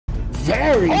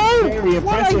very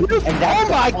impressive. And oh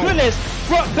my goodness!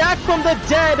 Back from the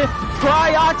dead,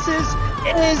 Pryoxis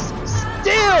is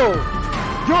still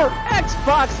your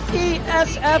Xbox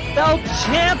ESFL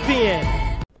champion.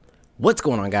 What's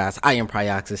going on, guys? I am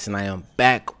Pryoxis, and I am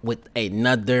back with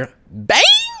another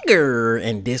banger.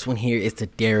 And this one here is the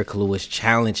Derrick Lewis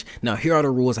challenge. Now, here are the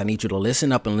rules. I need you to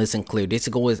listen up and listen clear. This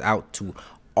goes out to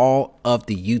all of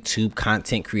the YouTube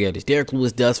content creators. Derrick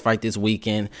Lewis does fight this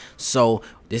weekend, so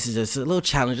this is just a little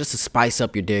challenge just to spice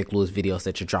up your Derrick Lewis videos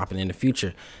that you're dropping in the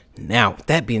future. Now, with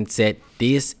that being said,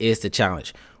 this is the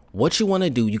challenge. What you want to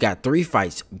do, you got 3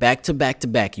 fights back to back to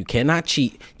back. You cannot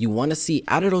cheat. You want to see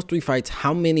out of those 3 fights,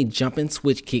 how many jump and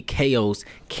switch kick KOs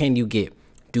can you get.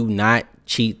 Do not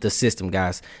cheat the system,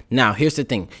 guys. Now, here's the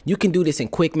thing. You can do this in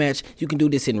quick match. You can do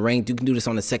this in ranked. You can do this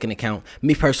on a second account.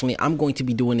 Me personally, I'm going to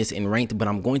be doing this in ranked, but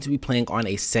I'm going to be playing on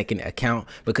a second account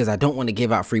because I don't want to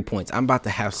give out free points. I'm about to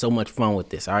have so much fun with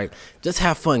this. All right, just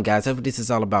have fun, guys. That's what this is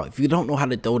all about. If you don't know how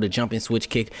to throw the jump and switch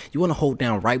kick, you want to hold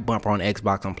down right bumper on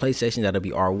Xbox. On PlayStation, that'll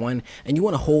be R1, and you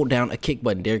want to hold down a kick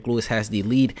button. Derrick Lewis has the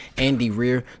lead and the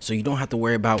rear, so you don't have to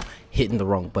worry about hitting the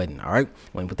wrong button. All right,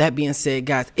 well, with that being said,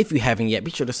 guys, if you haven't yet,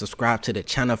 be sure to subscribe to the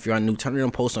channel. If you're new, turn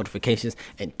on post notifications,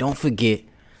 and don't forget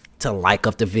to like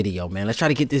up the video, man. Let's try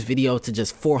to get this video to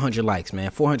just 400 likes,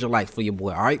 man. 400 likes for your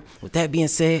boy. All right, with that being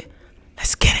said,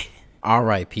 let's get it. All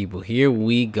right, people, here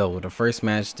we go. The first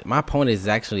match, my opponent is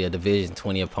actually a division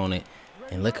 20 opponent,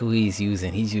 and look who he's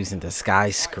using. He's using the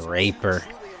skyscraper,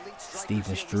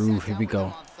 Stephen Struve. Here we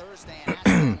go.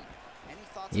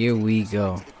 Here we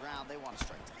go.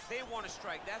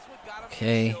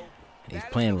 Okay, he's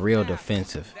playing real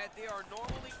defensive.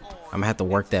 I'm gonna have to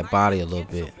work that body a little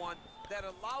bit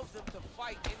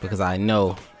because I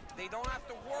know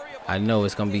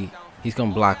it's gonna be, he's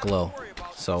gonna block low,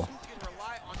 so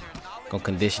gonna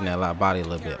condition that body a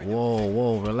little bit.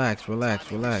 Whoa, relax.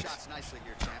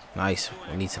 Nice,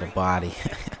 knee to the body.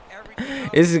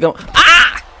 This is going,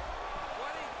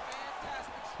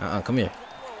 come here.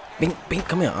 Bing,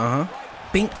 come here.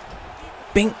 Bing.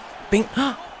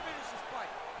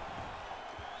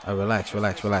 Relax.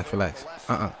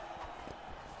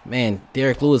 Man,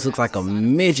 Derrick Lewis looks like a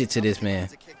midget to this man.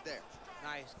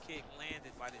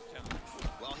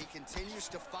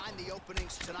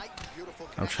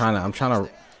 I'm trying to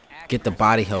get the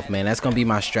body health, man. That's gonna be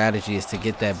my strategy, is to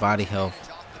get that body health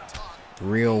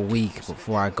real weak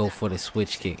before I go for the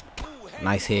switch kick.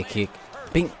 Nice head kick.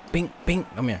 Bing.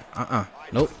 Come here.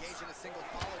 Nope.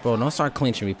 Bro, don't start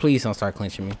clinching me. Please don't start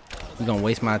clinching me. You're gonna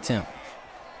waste my attempt.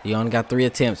 He only got 3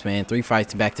 attempts, man. 3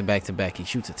 fights back to back to back. He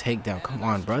shoots a takedown. Come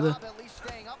on, brother.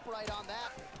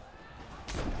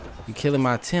 You killing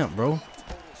my attempt, bro.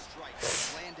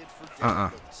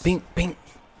 Bing.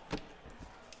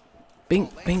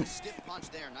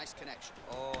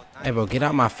 Hey, bro, get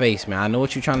out my face, man. I know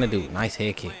what you're trying to do. Nice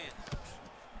head kick.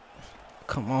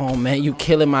 Come on, man. You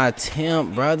killing my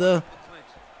attempt, brother.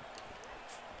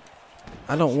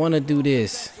 I don't want to do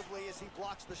this.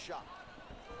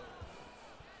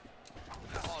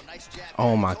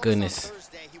 Oh my goodness.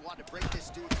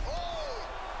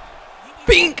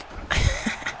 Bing.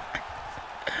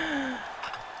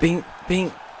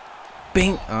 Bing.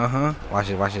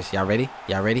 Watch this. Y'all ready?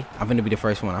 I'm finna be the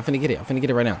first one. I'm finna get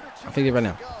it right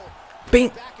now.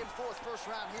 Bing.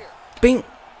 Bing.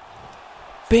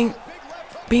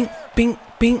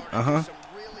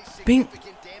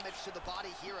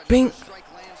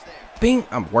 Bing.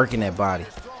 I'm working that body.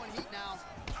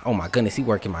 Oh my goodness, he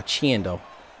working my chin though.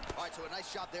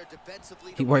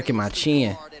 He working my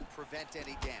chin.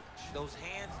 Those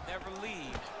hands never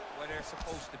leave where they're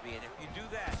supposed to be, and if you do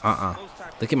that,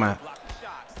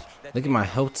 look at my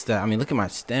health stat. I mean, look at my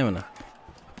stamina.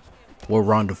 What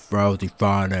Ronda Rousey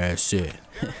fine ass shit.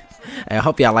 Hey, I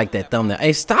hope y'all like that thumbnail.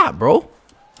 Hey, stop, bro.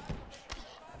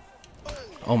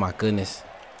 Oh my goodness.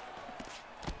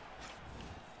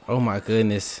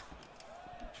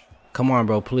 Come on,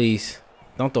 bro, please.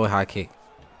 Don't throw a high kick.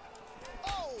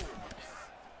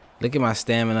 Look at my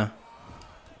stamina.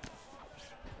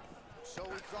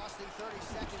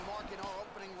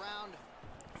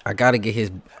 I gotta get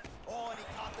his.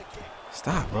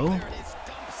 Stop, bro.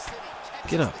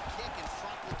 Get up.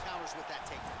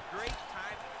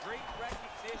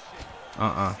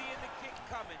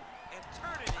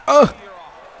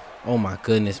 Oh my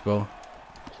goodness, bro.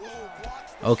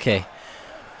 Okay.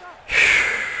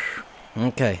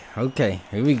 Okay.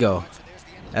 Here we go.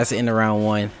 That's the end of round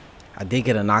 1. I did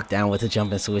get a knockdown with a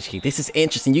jump and switch kick. This is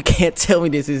interesting. You can't tell me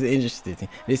this is interesting.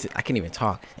 I can't even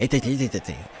talk.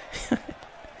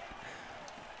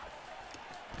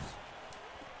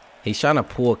 He's trying to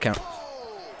pull count.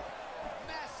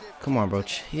 Come on, bro.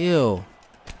 Chill.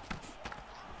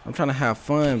 I'm trying to have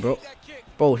fun, bro.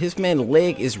 Bro, his man's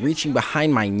leg is reaching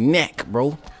behind my neck,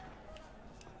 bro.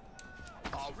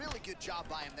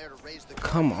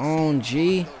 Come on,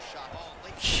 G.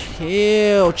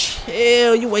 Chill,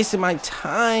 chill. You wasting my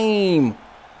time.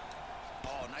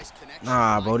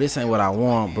 Nah, bro, this ain't what I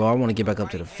want, bro. I want to get back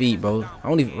up to the feet, bro. I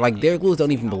don't even, like, Derrick Lewis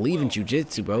don't even believe in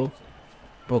jiu-jitsu, bro.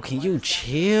 Bro, can you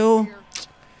chill?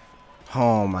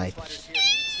 Oh, my.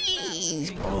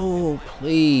 Jeez, bro,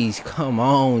 please. Come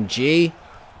on, G.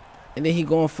 And then he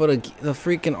going for the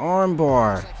freaking arm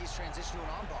bar.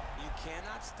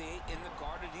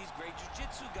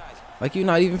 Like, you're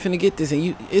not even finna get this,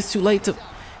 and it's too late to.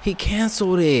 He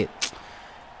canceled it.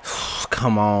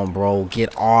 Come on, bro.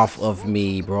 Get off of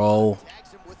me, bro.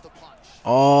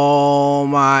 Oh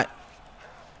my.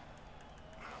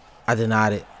 I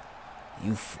denied it.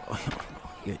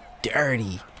 You're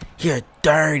dirty. You're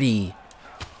dirty.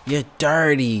 You're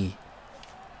dirty.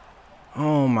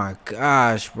 Oh my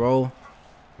gosh, bro.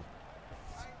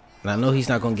 And I know he's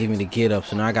not gonna give me the get up,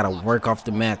 so now I gotta work off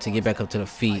the mat to get back up to the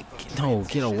feet. No,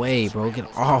 get away, bro. Get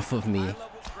off of me.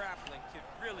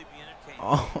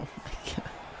 Oh my god.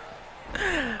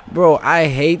 Bro, I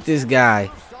hate this guy.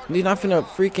 He's not finna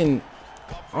freaking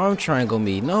arm triangle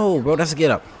me. No, bro, that's a get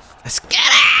up. Let's get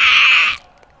it!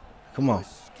 Come on.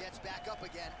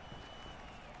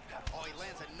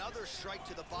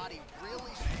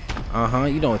 Uh-huh,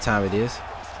 you know what time it is.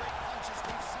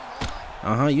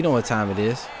 Uh-huh, you know what time it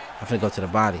is. I'm finna go to the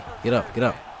body. Get up, get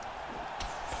up.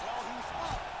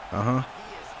 Uh-huh.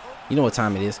 You know what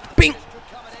time it is. Bing!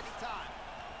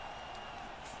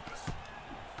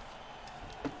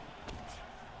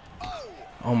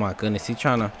 Oh my goodness, he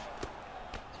trying to.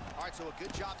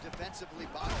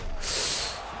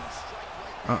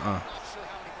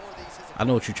 I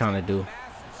know what you're trying to do.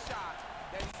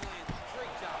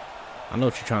 I know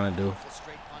what you're trying to do.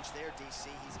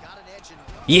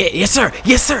 Yeah, yes sir,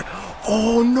 yes sir.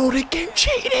 Oh no, the game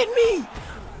cheated me.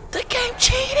 The game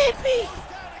cheated me.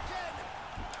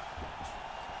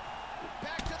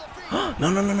 No,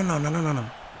 no, no, no, no, no, no, no, no.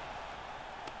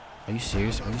 Are you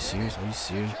serious? Are you serious? Are you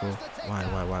serious, bro? Why?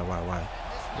 Why, bro? Why?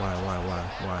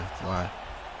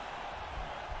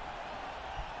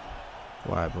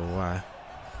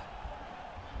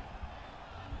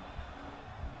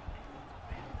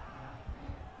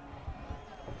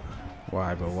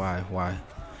 Why, bro? Why?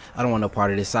 I don't want no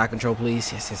part of this. Side control,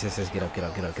 please. Yes. Get up.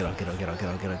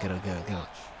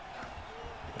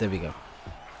 There we go.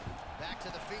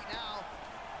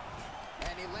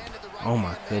 Oh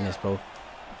my goodness, bro.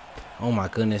 Oh my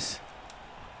goodness.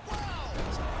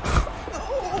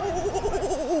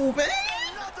 Oh, man.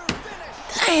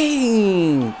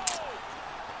 Dang.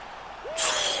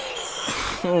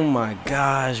 Oh my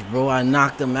gosh, bro. I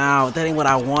knocked him out. That ain't what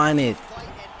I wanted.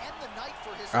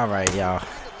 All right, y'all.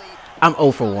 I'm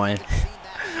 0 for 1.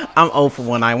 I'm 0 for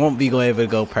 1. I won't be able to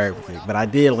go perfect, but I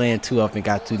did land 2 up and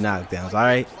got 2 knockdowns. All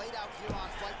right.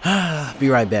 Be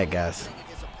right back, guys.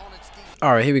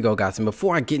 All right, here we go, guys. And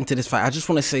before I get into this fight, I just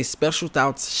want to say special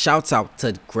shouts out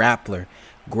to Grappler.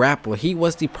 He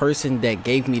was the person that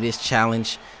gave me this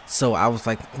challenge. So I was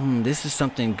like, this is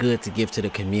something good to give to the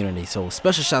community. So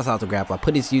special shouts out to Grappler. I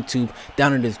put his YouTube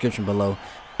down in the description below.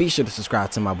 Be sure to subscribe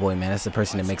to my boy, man. That's the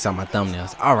person that makes all my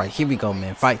thumbnails. All right, here we go,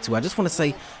 man. Fight 2. I just want to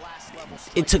say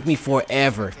it took me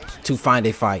forever to find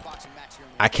a fight.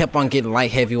 I kept on getting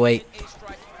light heavyweight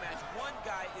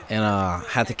and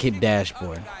had to keep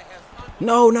dashboard.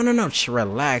 No.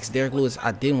 Relax, Derrick Lewis.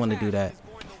 I didn't want to do that.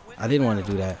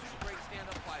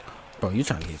 Bro, you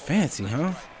trying to get fancy,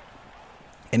 huh?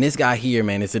 And this guy here,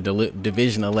 man, it's a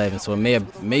Division 11, so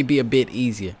it may be a bit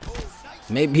easier.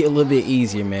 Maybe a little bit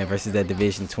easier, man, versus that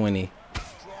Division 20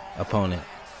 opponent.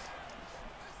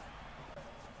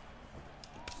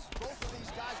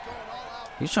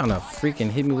 He's trying to freaking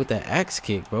hit me with that axe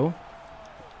kick, bro.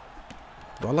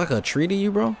 Do I look like a tree to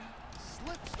you, bro?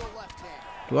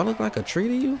 Do I look like a tree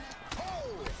to you?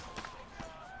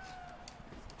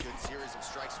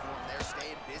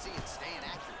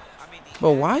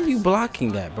 Bro, why are you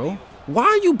blocking that, bro? Why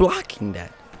are you blocking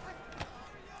that?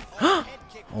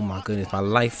 Oh my goodness, my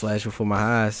life flashed before my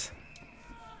eyes.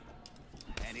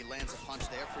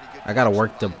 I gotta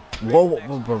work the. Whoa,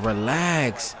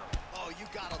 relax.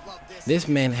 This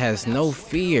man has no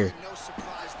fear.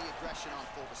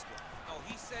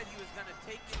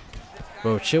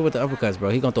 Bro, chill with the uppercuts, bro.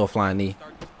 He gonna throw a flying knee.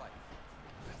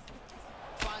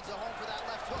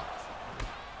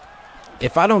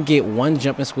 If I don't get one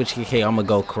jumping switch kick, I'm gonna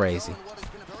go crazy.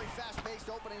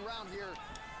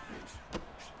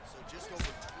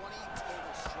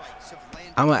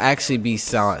 I'm gonna actually be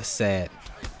sad.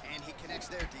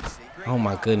 Oh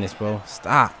my goodness, bro.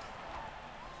 Stop.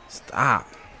 Stop.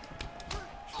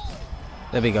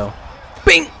 There we go.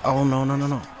 Bing! Oh, no, no, no,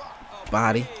 no.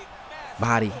 Body.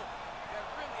 Body.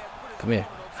 Come here.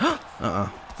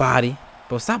 Body.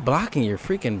 Bro, stop blocking your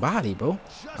freaking body, bro.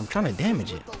 I'm trying to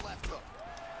damage it.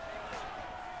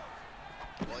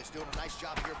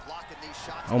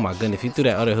 Oh my goodness. If you threw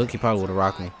that other hook, he probably would have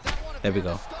rocked me. There we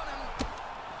go.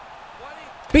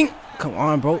 Bing! Come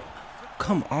on, bro.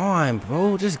 Come on,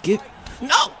 bro. Just get...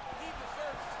 No!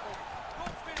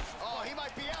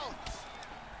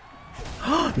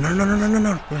 No, no, no, no, no,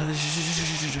 no. Oh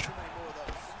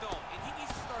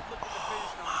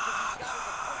my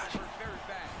gosh.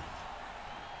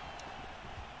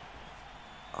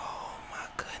 Oh my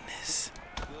goodness.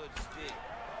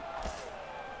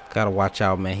 Gotta watch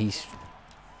out, man. He's...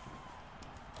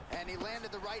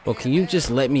 Bro, can you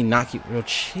just let me knock you? Real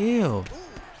chill.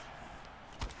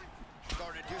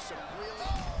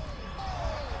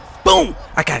 Boom!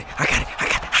 I got it. I got it. I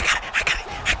got it. I got it. I got it.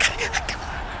 I got it. I got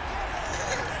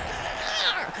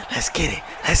it. Let's get it.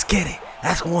 Let's get it.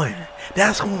 That's one.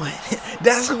 That's one.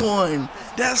 That's one.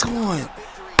 That's one.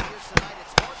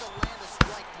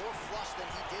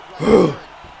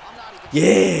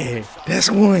 Yeah,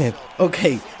 that's one.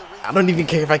 Okay, I don't even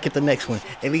care if I get the next one.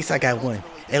 At least I got one.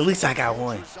 At least I got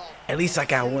one. At least I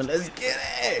got one. Let's get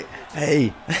it.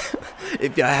 Hey,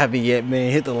 if y'all haven't yet,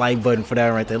 man, hit the like button for that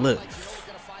right there. Look.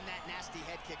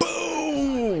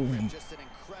 Boom.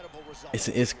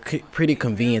 It's pretty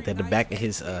convenient that the back of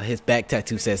his back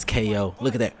tattoo says KO.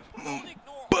 Look at that.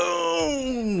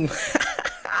 Boom.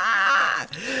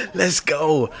 Let's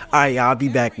go. All right, y'all. I'll be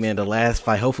back, man. The last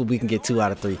fight. Hopefully we can get 2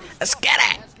 out of 3. Let's get it.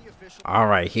 All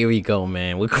right, here we go,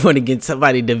 man. We're going to get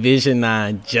somebody Division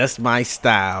 9, just my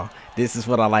style. This is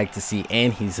what I like to see,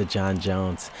 and he's a John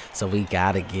Jones, so we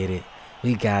gotta get it.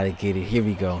 We gotta get it. Here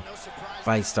we go.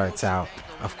 Fight starts out,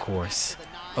 of course.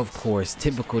 Of course,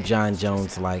 typical John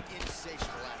Jones like.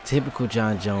 Typical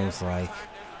John Jones like.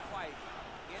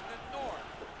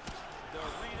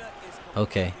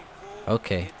 Okay.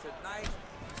 Okay.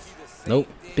 Nope.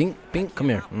 Bink, bink. Come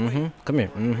here. Come here.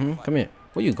 Come here.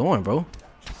 Where you going, bro?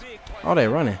 All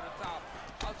that running.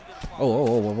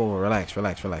 Oh, relax,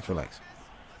 relax, relax, relax.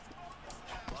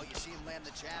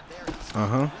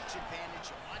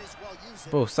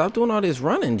 Bro, stop doing all this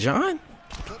running, John.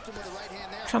 I'm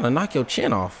trying to knock your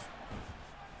chin off.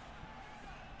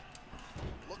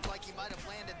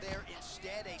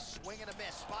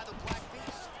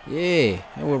 Yeah,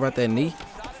 don't worry about that knee.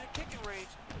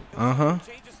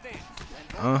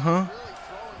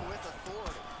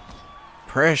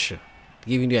 Pressure.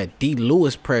 Giving you that D.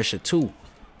 Lewis pressure too.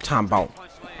 Time about.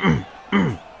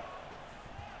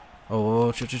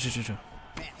 Oh, chill.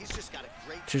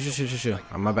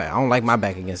 My back. I don't like my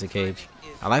back against the cage.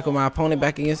 I like with my opponent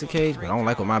back against the cage, but I don't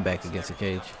like with my back against the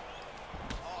cage.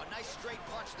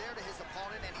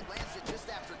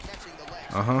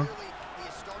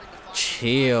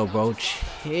 Chill, bro.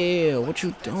 Chill. What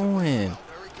you doing?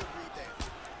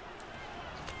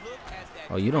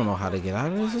 Oh, you don't know how to get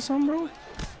out of this or something, bro?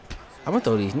 I'm gonna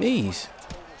throw these knees.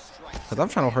 Cause I'm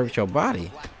trying to hurt your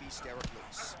body.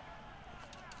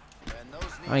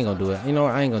 I ain't gonna do it. You know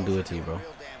what? I ain't gonna do it to you, bro.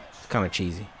 It's kind of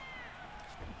cheesy.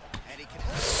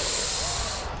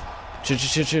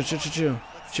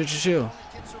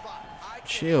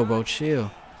 Chill, bro.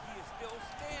 Chill.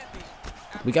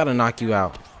 We gotta knock you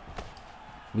out.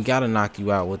 We gotta knock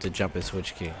you out with the jump and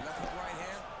switch kick.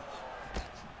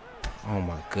 Oh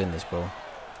my goodness, bro.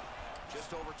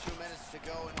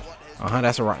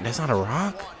 That's a rock. That's not a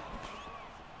rock.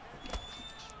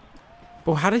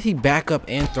 Bro, how did he back up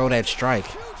and throw that strike?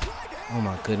 Oh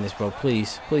my goodness, bro.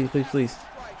 Please.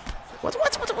 What?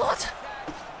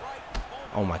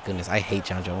 Oh my goodness. I hate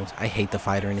John Jones. I hate the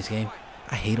fighter in this game.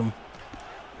 I hate him.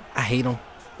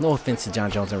 No offense to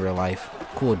John Jones in real life.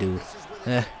 Cool dude.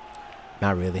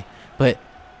 Not really. But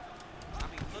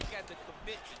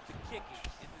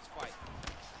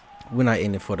we're not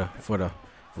in it for the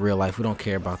real life. We don't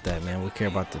care about that, man. We care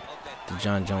about the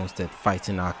John Jones that fights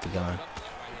in the octagon.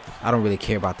 I don't really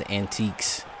care about the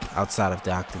antiques outside of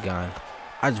the octagon.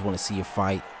 I just want to see you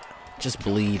fight. Just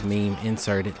bleed, meme,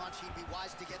 insert it.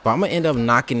 But I'm going to end up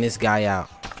knocking this guy out.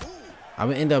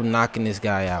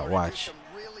 Watch.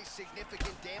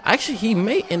 Actually, he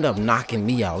may end up knocking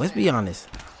me out. Let's be honest.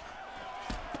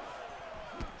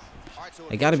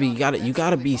 You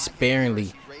gotta be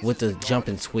sparingly with the jump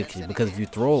and switch, because if you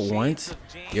throw it once,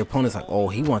 your opponent's like, oh,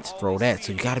 he wants to throw that.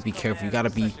 So you gotta be careful. You gotta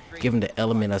be giving the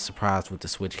element of surprise with the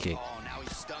switch kick.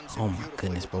 Oh my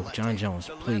goodness, bro. John Jones,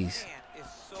 please.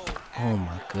 Oh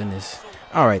my goodness.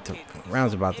 All right, the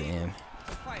round's about to end.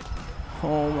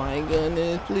 Oh my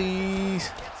goodness, please.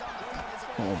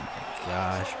 Oh my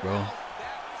gosh, bro.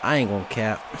 I ain't gonna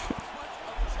cap.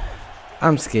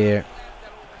 I'm scared.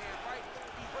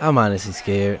 I'm honestly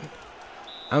scared.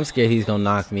 I'm scared he's gonna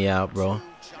knock me out, bro.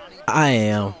 I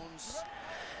am.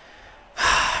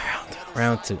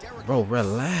 Round two. Bro,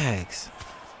 relax.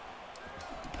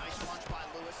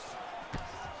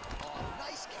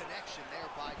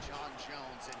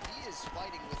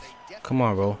 Come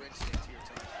on, bro.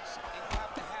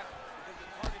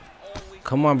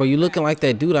 Come on, bro. You looking like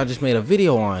that dude I just made a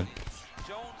video on.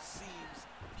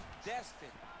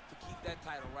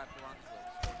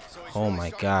 Oh my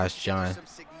gosh, John.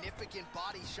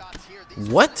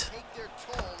 What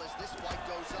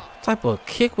type of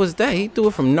kick was that? He threw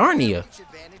it from Narnia.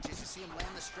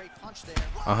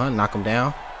 Knock him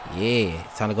down. Yeah,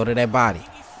 time to go to that body.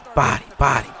 Body.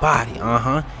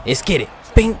 Let's get it.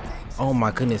 Bing. Oh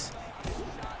my goodness.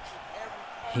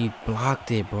 He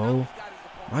blocked it, bro.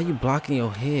 Why are you blocking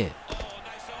your head?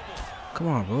 Come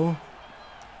on, bro.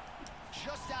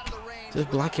 Just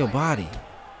block your body.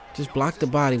 Just block the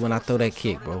body when I throw that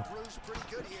kick, bro.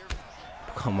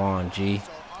 Come on, G.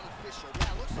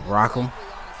 Rock him.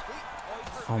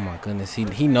 Oh my goodness.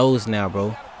 He knows now,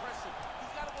 bro.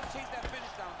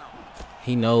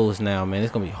 He knows now, man.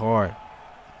 It's gonna be hard.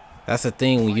 That's the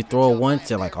thing. When you throw it once,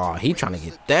 you're like, oh, he trying to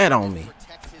get that on me.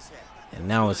 And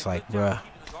now it's like, bruh.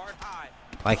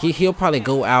 Like he'll probably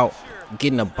go out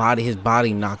getting his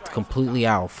body knocked completely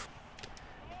off.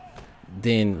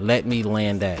 Then let me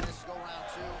land that.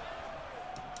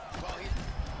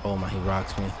 Oh my, he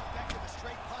rocks me.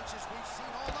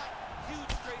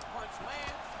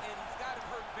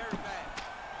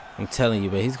 I'm telling you,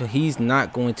 but he's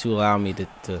not going to allow me to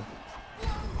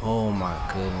oh my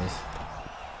goodness.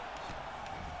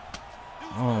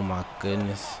 Oh my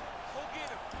goodness.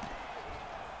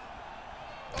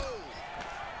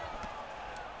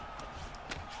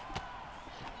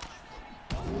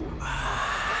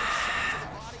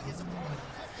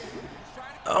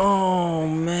 Oh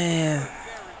man.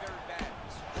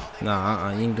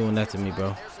 Nah, you ain't doing that to me,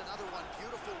 bro.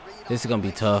 This is gonna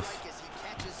be tough.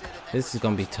 This is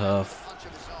gonna be tough.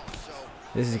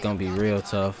 This is gonna be real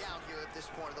tough.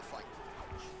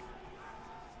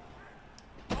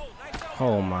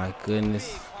 Oh my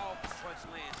goodness.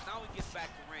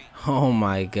 Oh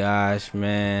my gosh,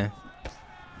 man.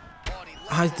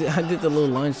 I did the little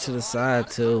lunge to the side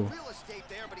too.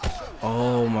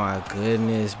 Oh my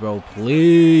goodness, bro,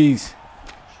 please.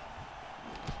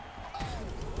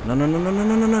 No.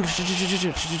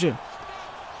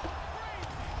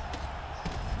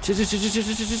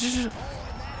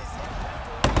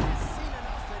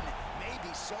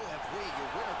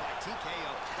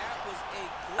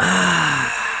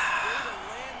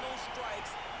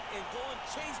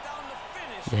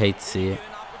 You hate to see it.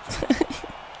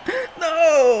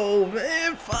 No,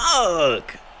 man,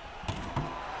 fuck.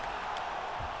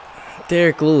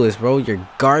 Derrick Lewis, bro, your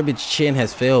garbage chin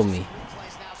has failed me.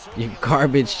 Your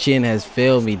garbage chin has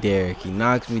failed me, Derrick. He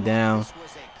knocks me down.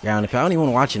 I don't even want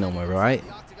to watch it no more, bro, right?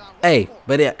 Hey,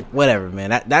 but whatever,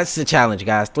 man. That's the challenge,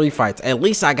 guys. 3 fights. At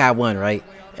least I got one, right?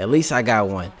 At least I got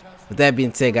one. With that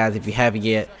being said, guys, if you haven't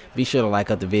yet, be sure to like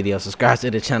up the video, subscribe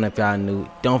to the channel if y'all new.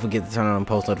 Don't forget to turn on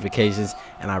post notifications.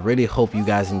 And I really hope you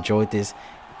guys enjoyed this.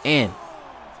 And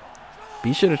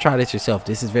be sure to try this yourself.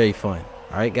 This is very fun.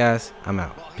 All right, guys, I'm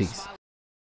out. Peace.